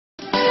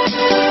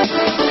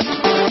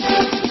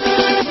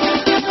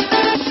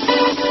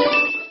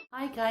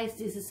guys,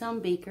 this is Sam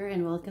Baker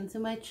and welcome to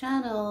my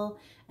channel.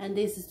 And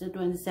this is the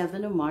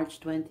 27th of March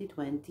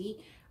 2020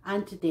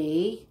 and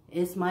today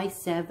is my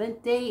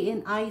 7th day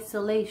in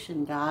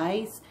isolation,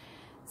 guys.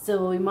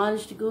 So we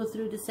managed to go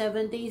through the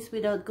 7 days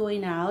without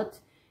going out,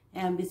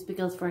 and it's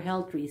because for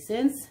health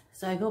reasons.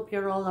 So I hope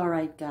you're all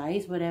alright,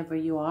 guys, whatever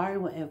you are,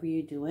 whatever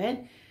you're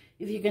doing.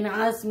 If you're gonna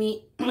ask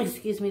me,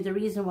 excuse me, the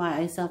reason why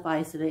I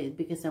self-isolated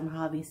because I'm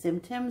having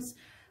symptoms.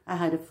 I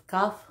had a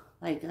cough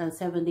like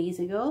 7 days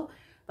ago,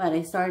 but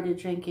I started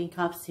drinking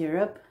cough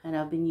syrup and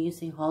I've been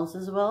using Halls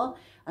as well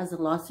as the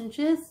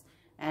lozenges,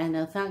 and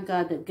thank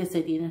God that because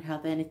I didn't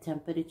have any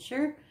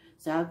temperature,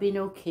 so I've been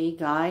okay,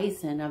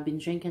 guys, and I've been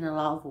drinking a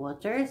lot of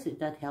water, so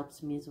that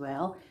helps me as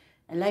well.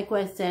 And like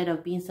what I said,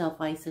 I've been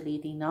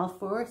self-isolating now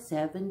for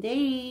 7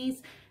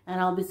 days, and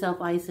I'll be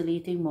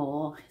self-isolating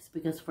more. It's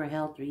because for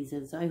health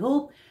reasons. So I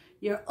hope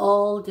you're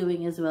all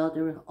doing as well,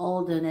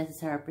 all the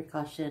necessary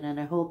precaution, and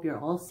I hope you're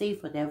all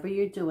safe whatever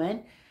you're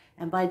doing.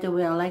 And by the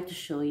way, I'd like to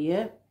show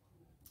you,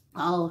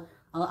 I'll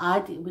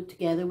add it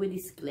together with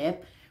this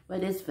clip,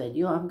 with this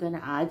video, I'm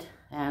gonna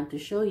add to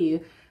show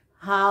you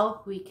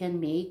how we can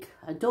make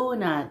a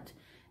donut.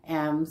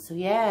 So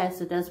yeah,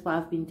 so that's what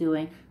I've been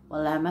doing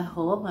while I'm at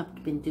home.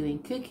 I've been doing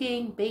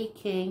cooking,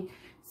 baking.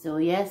 So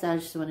yes, I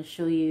just want to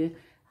show you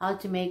how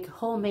to make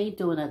homemade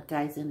donut,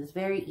 guys, and it's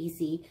very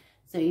easy.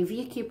 So if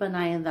you keep an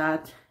eye on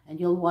that, and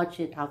you'll watch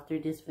it after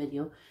this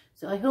video.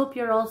 So I hope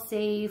you're all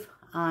safe,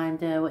 and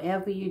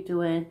whatever you're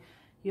doing,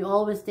 you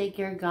always take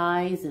care,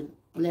 guys, and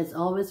let's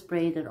always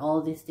pray that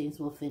all these things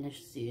will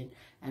finish soon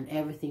and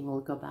everything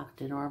will go back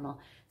to normal.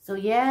 So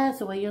yeah,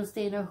 so while you're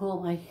staying at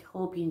home, I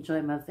hope you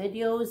enjoy my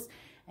videos,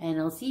 and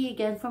I'll see you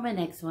again for my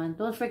next one.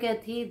 Don't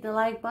forget to hit the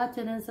like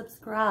button and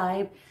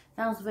subscribe.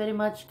 Thanks very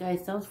much,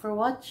 guys. Thanks for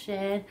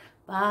watching.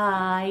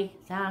 Bye.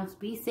 Thanks.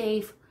 Be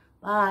safe.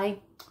 Bye.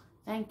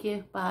 Thank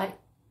you. Bye.